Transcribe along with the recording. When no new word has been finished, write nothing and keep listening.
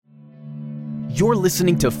You're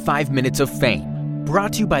listening to 5 Minutes of Fame,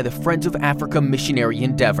 brought to you by the Friends of Africa Missionary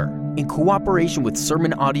Endeavor, in cooperation with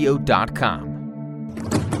SermonAudio.com.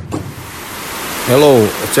 Hello,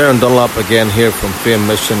 it's Aaron Dunlop again here from Fame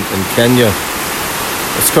Mission in Kenya.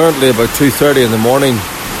 It's currently about 2:30 in the morning,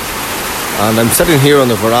 and I'm sitting here on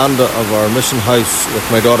the veranda of our mission house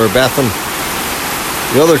with my daughter Bethan.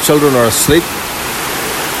 The other children are asleep.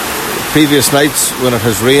 Previous nights when it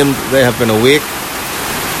has rained, they have been awake,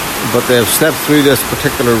 but they have slept through this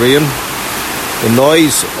particular rain. The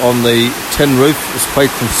noise on the tin roof is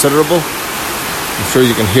quite considerable. I'm sure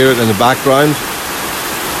you can hear it in the background.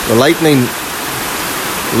 The lightning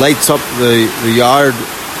lights up the yard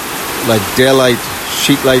like daylight,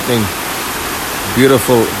 sheet lightning,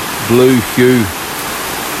 beautiful blue hue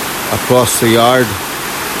across the yard,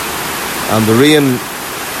 and the rain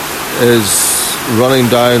is running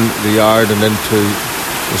down the yard and into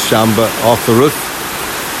the shamba off the roof.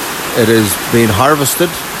 It is being harvested,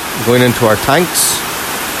 going into our tanks,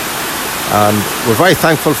 and we're very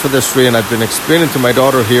thankful for this rain. I've been explaining to my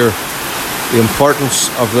daughter here the importance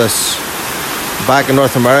of this. Back in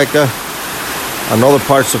North America and other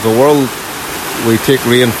parts of the world, we take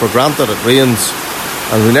rain for granted. It rains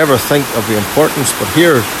and we never think of the importance, but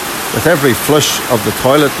here, with every flush of the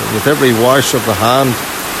toilet, with every wash of the hand,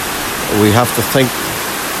 we have to think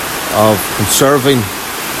of conserving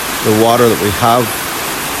the water that we have.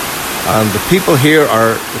 And the people here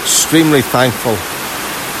are extremely thankful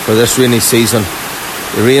for this rainy season.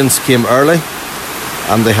 The rains came early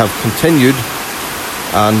and they have continued,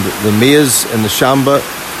 and the maize in the shamba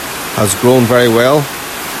has grown very well,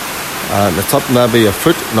 and it's up maybe a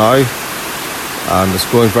foot now, and it's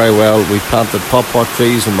growing very well. We planted pawpaw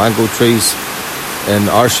trees and mango trees in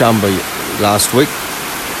our shamba last week,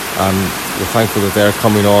 and we're thankful that they're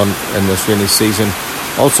coming on in this rainy season.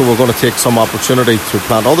 Also, we're going to take some opportunity to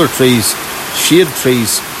plant other trees, shade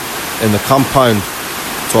trees, in the compound.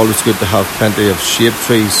 It's always good to have plenty of shade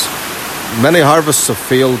trees. Many harvests have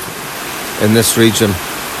failed in this region,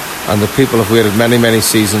 and the people have waited many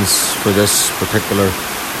seasons for this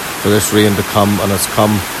rain to come, and it's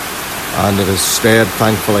come, and it has stayed,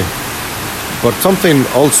 thankfully. But something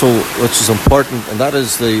also which is important, and that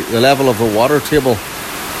is the level of the water table.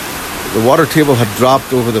 The water table had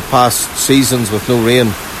dropped over the past seasons with no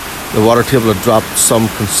rain. The water table had dropped some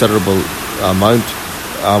considerable amount.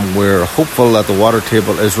 We're hopeful that the water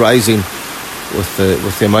table is rising with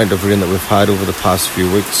the amount of rain that we've had over the past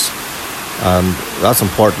few weeks. And that's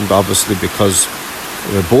important, obviously, because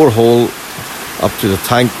the borehole up to the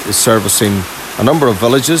tank is servicing a number of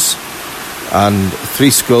villages and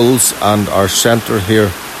 3 schools and our centre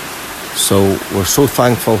here. So we're so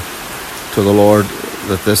thankful to the Lord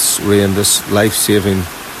that this rain, this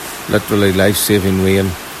literally life-saving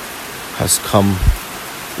rain has come.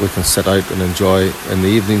 We can sit out and enjoy. In the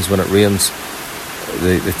evenings when it rains,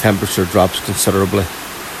 the temperature drops considerably,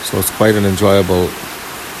 so it's quite an enjoyable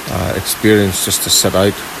experience just to sit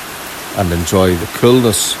out and enjoy the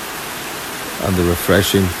coolness and the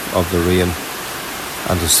refreshing of the rain,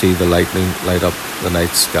 and to see the lightning light up the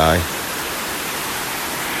night sky.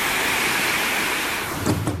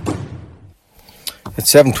 It's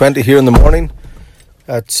 7:20 here in the morning.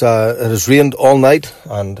 It has rained all night,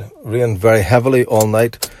 and rained very heavily all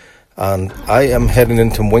night, and I am heading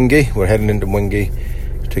into Mwingi. We're heading into Mwingi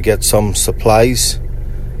to get some supplies.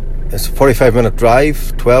 It's a 45-minute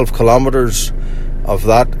drive. 12 kilometres of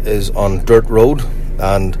that is on dirt road,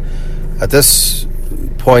 and at this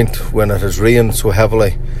point, when it has rained so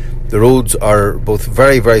heavily, the roads are both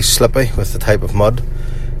very slippy with the type of mud,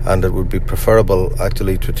 and it would be preferable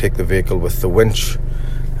actually to take the vehicle with the winch,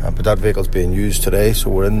 but that vehicle's being used today, so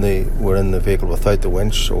we're in the vehicle without the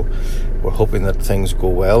winch. So we're hoping that things go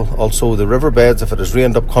well. Also, the riverbeds, if it has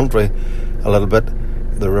rained up country a little bit,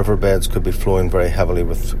 the riverbeds could be flowing very heavily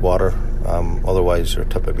with water. Otherwise they're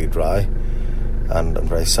typically dry and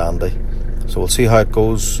very sandy. So we'll see how it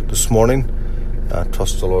goes this morning.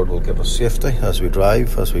 Trust the Lord will give us safety as we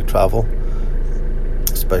drive, as we travel,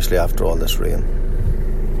 especially after all this rain.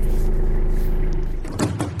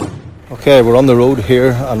 Okay, we're on the road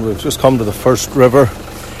here, and we've just come to the first river,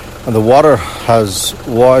 and the water has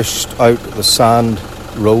washed out the sand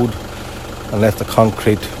road and left the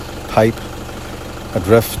concrete pipe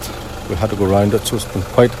adrift. We had to go around it, so it's been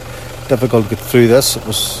quite difficult to get through this. It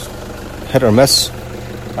was hit or miss,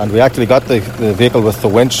 and we actually got the vehicle with the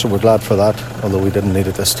winch, so we're glad for that, although we didn't need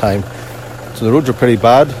it this time. So the roads are pretty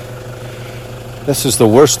bad. This is the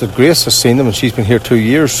worst that Grace has seen them, and she's been here 2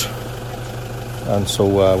 years. And so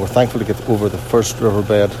we're thankful to get over the first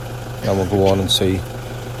riverbed, and we'll go on and see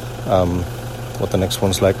what the next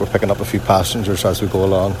one's like. We're picking up a few passengers as we go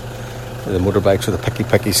along. The motorbikes or the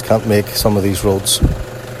picky-pickies can't make some of these roads.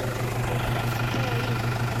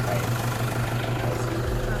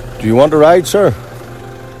 Do you want to ride, sir?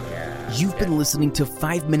 You've been listening to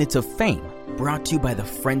 5 Minutes of Fame, brought to you by the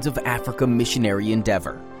Friends of Africa Missionary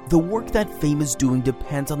Endeavor. The work that Fame is doing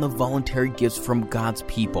depends on the voluntary gifts from God's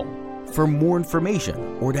people. For more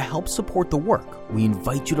information or to help support the work, we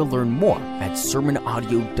invite you to learn more at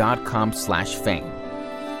sermonaudio.com/fame.